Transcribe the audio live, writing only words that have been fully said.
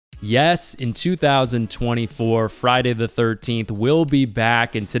Yes, in 2024, Friday the 13th will be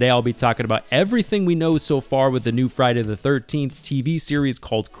back, and today I'll be talking about everything we know so far with the new Friday the 13th TV series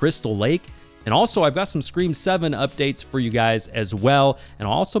called Crystal Lake. And also, I've got some Scream 7 updates for you guys as well, and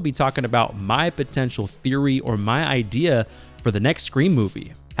I'll also be talking about my potential theory or my idea for the next Scream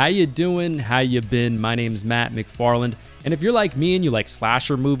movie. How you doing? How you been? My name's Matt McFarland, and if you're like me and you like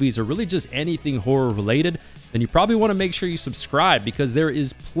slasher movies or really just anything horror related, then you probably want to make sure you subscribe because there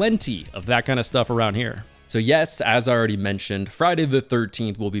is plenty of that kind of stuff around here. So yes, as I already mentioned, Friday the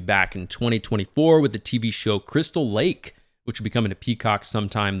 13th will be back in 2024 with the TV show Crystal Lake, which will be coming to Peacock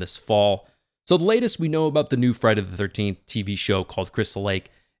sometime this fall. So the latest we know about the new Friday the 13th TV show called Crystal Lake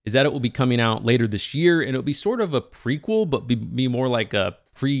is that it will be coming out later this year, and it'll be sort of a prequel, but be more like a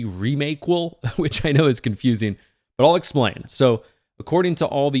pre-remakequel, which I know is confusing, but I'll explain. So according to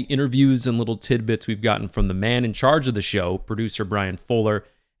all the interviews and little tidbits we've gotten from the man in charge of the show, producer Bryan Fuller,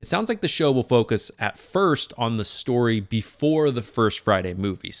 it sounds like the show will focus at first on the story before the first Friday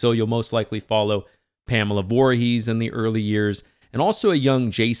movie. So you'll most likely follow Pamela Voorhees in the early years and also a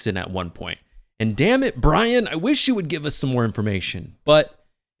young Jason at one point. And damn it, Bryan, I wish you would give us some more information. But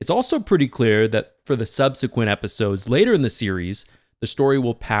it's also pretty clear that for the subsequent episodes later in the series, the story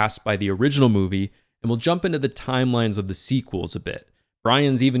will pass by the original movie and we'll jump into the timelines of the sequels a bit.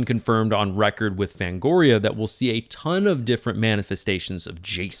 Bryan's even confirmed on record with Fangoria that we'll see a ton of different manifestations of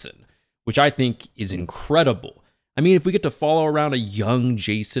Jason, which I think is incredible. I mean, if we get to follow around a young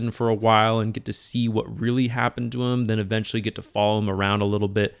Jason for a while and get to see what really happened to him, then eventually get to follow him around a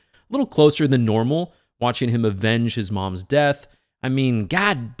little closer than normal, watching him avenge his mom's death. I mean,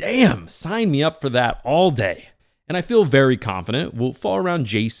 god damn, sign me up for that all day. And I feel very confident we'll follow around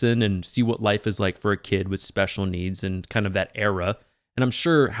Jason and see what life is like for a kid with special needs and kind of that era. And I'm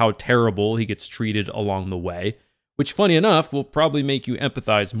sure how terrible he gets treated along the way, which funny enough will probably make you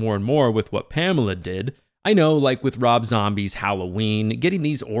empathize more and more with what Pamela did. I know, like with Rob Zombie's Halloween, getting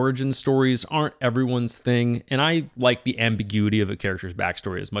these origin stories aren't everyone's thing, and I like the ambiguity of a character's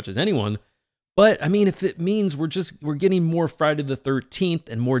backstory as much as anyone. But I mean, if it means we're getting more Friday the 13th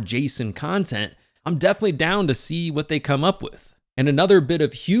and more Jason content, I'm definitely down to see what they come up with. And another bit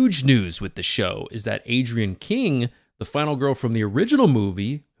of huge news with the show is that Adrienne King, the final girl from the original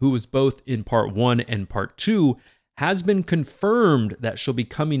movie, who was both in part 1 and part 2, has been confirmed that she'll be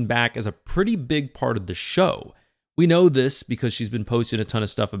coming back as a pretty big part of the show. We know this because she's been posting a ton of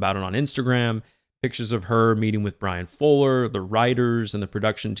stuff about it on Instagram, pictures of her meeting with Bryan Fuller, the writers and the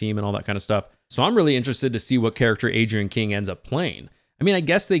production team and all that kind of stuff. So I'm really interested to see what character Adrienne King ends up playing. I mean, I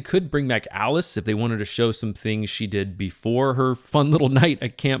guess they could bring back Alice if they wanted to show some things she did before her fun little night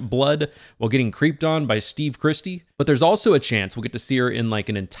at Camp Blood while getting creeped on by Steve Christy. But there's also a chance we'll get to see her in like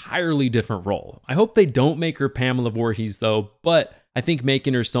an entirely different role. I hope they don't make her Pamela Voorhees though, but I think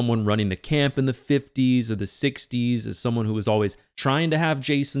making her someone running the camp in the 50s or the 60s as someone who was always trying to have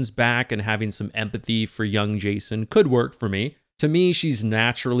Jason's back and having some empathy for young Jason could work for me. To me, she's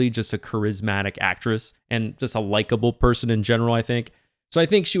naturally just a charismatic actress and just a likable person in general, I think. So I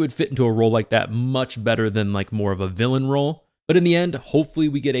think she would fit into a role like that much better than like more of a villain role. But in the end, hopefully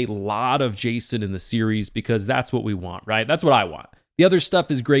we get a lot of Jason in the series because that's what we want, right? That's what I want. The other stuff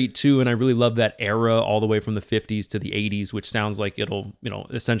is great too, and I really love that era all the way from the 50s to the 80s, which sounds like it'll,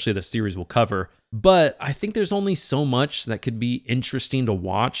 essentially the series will cover. But I think there's only so much that could be interesting to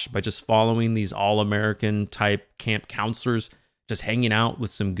watch by just following these all-American type camp counselors, just hanging out with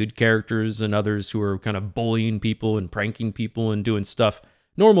some good characters and others who are kind of bullying people and pranking people and doing stuff,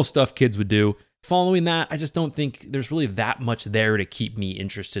 normal stuff kids would do. Following that, I just don't think there's really that much there to keep me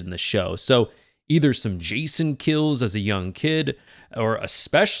interested in the show. So either some Jason kills as a young kid, or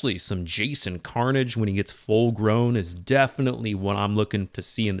especially some Jason carnage when he gets full grown is definitely what I'm looking to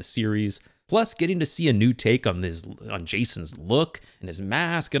see in the series. Plus getting to see a new take on Jason's look and his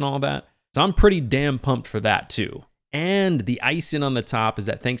mask and all that. So I'm pretty damn pumped for that too. And the icing on the top is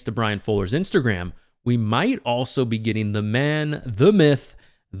that thanks to Bryan Fuller's Instagram, we might also be getting the man, the myth,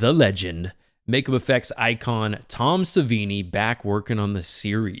 the legend, makeup effects icon Tom Savini back working on the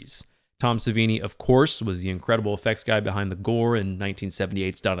series. Tom Savini, of course, was the incredible effects guy behind the gore in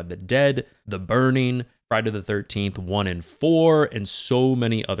 1978's Dawn of the Dead, The Burning, Friday the 13th, 1 and 4, and so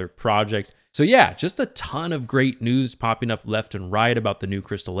many other projects. So yeah, just a ton of great news popping up left and right about the new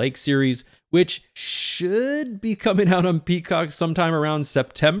Crystal Lake series, which should be coming out on Peacock sometime around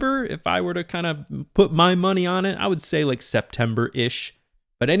September. If I were to kind of put my money on it, I would say like September-ish.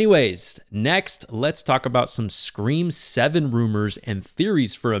 But anyways, next, let's talk about some Scream 7 rumors and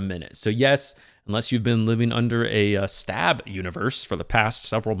theories for a minute. So yes, unless you've been living under a Stab universe for the past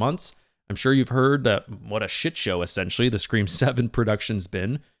several months, I'm sure you've heard what a shit show, essentially, the Scream 7 production's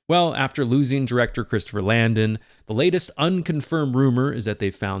been. Well, after losing director Christopher Landon, the latest unconfirmed rumor is that they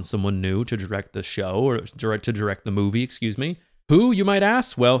found someone new to direct the show, or to direct the movie, excuse me. Who, you might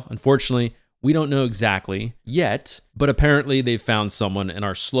ask? Well, unfortunately, we don't know exactly yet, but apparently they've found someone and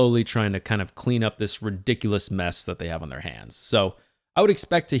are slowly trying to kind of clean up this ridiculous mess that they have on their hands. So I would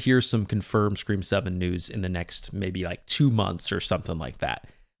expect to hear some confirmed Scream 7 news in the next maybe like 2 months or something like that.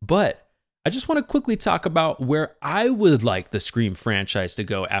 But I just want to quickly talk about where I would like the Scream franchise to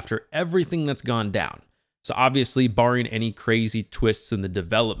go after everything that's gone down. So obviously, barring any crazy twists in the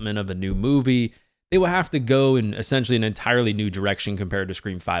development of a new movie, they will have to go in essentially an entirely new direction compared to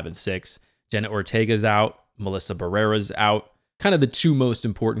Scream 5 and 6. Jenna Ortega's out, Melissa Barrera's out, kind of the two most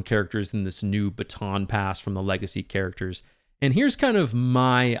important characters in this new baton pass from the legacy characters. And here's kind of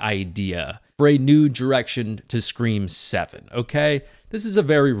my idea for a new direction to Scream 7, okay? This is a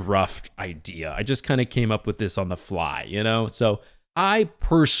very rough idea. I just kind of came up with this on the fly, you know? So I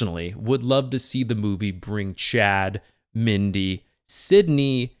personally would love to see the movie bring Chad, Mindy,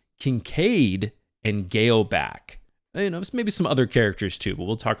 Sydney, Kincaid, and Gale back. You know, maybe some other characters too, but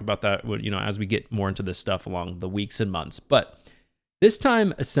we'll talk about that, you know, as we get more into this stuff along the weeks and months. But this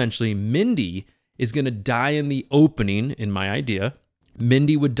time, essentially, Mindy is going to die in the opening, in my idea.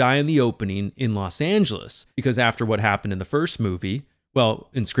 Mindy would die in the opening in Los Angeles because after what happened in the first movie, well,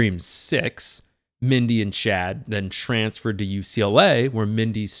 in Scream 6, Mindy and Chad then transferred to UCLA where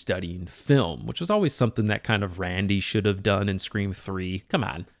Mindy's studying film, which was always something that kind of Randy should have done in Scream 3. Come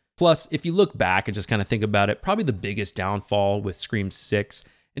on. Plus, if you look back and just kind of think about it, probably the biggest downfall with Scream 6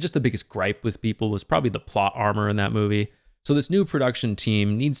 and just the biggest gripe with people was probably the plot armor in that movie. So this new production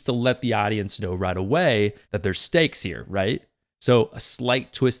team needs to let the audience know right away that there's stakes here, right? So a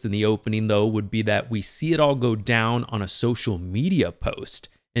slight twist in the opening, though, would be that we see it all go down on a social media post,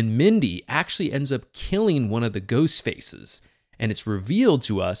 and Mindy actually ends up killing one of the ghost faces, and it's revealed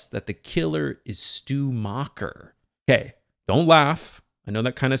to us that the killer is Stu Macher. Okay, don't laugh. I know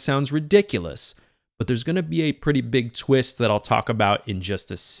that kind of sounds ridiculous, but there's going to be a pretty big twist that I'll talk about in just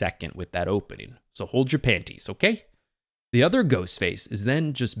a second with that opening. So hold your panties, okay? The other Ghostface is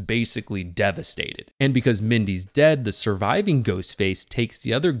then just basically devastated. And because Mindy's dead, the surviving Ghostface takes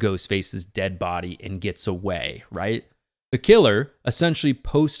the other Ghostface's dead body and gets away, right? The killer essentially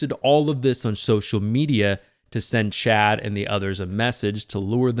posted all of this on social media to send Chad and the others a message to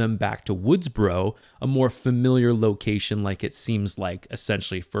lure them back to Woodsboro, a more familiar location like it seems like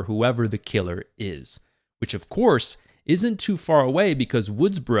essentially for whoever the killer is, which of course isn't too far away because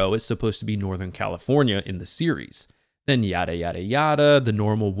Woodsboro is supposed to be Northern California in the series. Then yada, yada, yada, the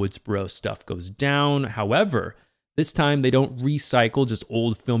normal Woodsboro stuff goes down. However, this time they don't recycle just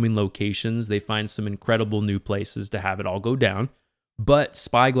old filming locations. They find some incredible new places to have it all go down. But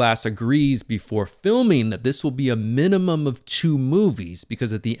Spyglass agrees before filming that this will be a minimum of 2 movies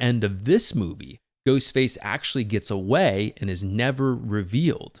because at the end of this movie, Ghostface actually gets away and is never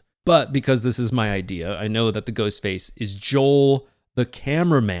revealed. But because this is my idea, I know that the Ghostface is Joel, the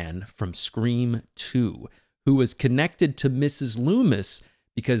cameraman from Scream 2. Who was connected to Mrs. Loomis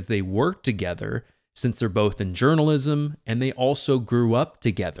because they worked together since they're both in journalism and they also grew up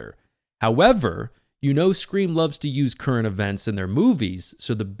together. However, you know Scream loves to use current events in their movies,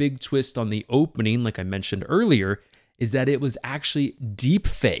 so the big twist on the opening, like I mentioned earlier, is that it was actually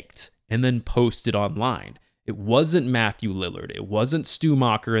deep-faked and then posted online. It wasn't Matthew Lillard. It wasn't Stu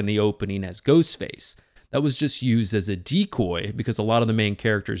Macher in the opening as Ghostface. That was just used as a decoy because a lot of the main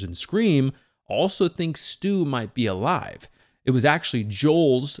characters in Scream also think Stu might be alive. It was actually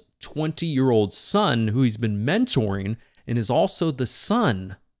Joel's 20-year-old son who he's been mentoring and is also the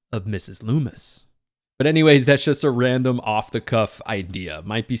son of Mrs. Loomis. But anyways, that's just a random off-the-cuff idea.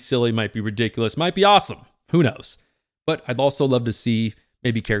 Might be silly, might be ridiculous, might be awesome. Who knows? But I'd also love to see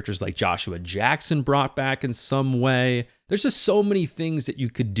maybe characters like Joshua Jackson brought back in some way. There's just so many things that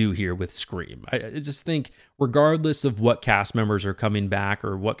you could do here with Scream. I just think regardless of what cast members are coming back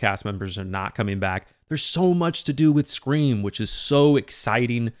or what cast members are not coming back, there's so much to do with Scream, which is so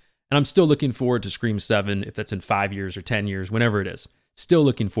exciting. And I'm still looking forward to Scream 7, if that's in 5 years or 10 years, whenever it is. Still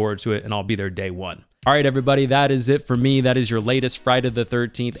looking forward to it, and I'll be there day one. All right, everybody, that is it for me. That is your latest Friday the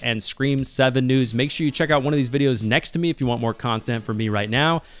 13th and Scream 7 news. Make sure you check out one of these videos next to me if you want more content from me right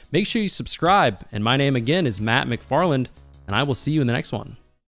now. Make sure you subscribe. And my name again is Matt McFarland, and I will see you in the next one.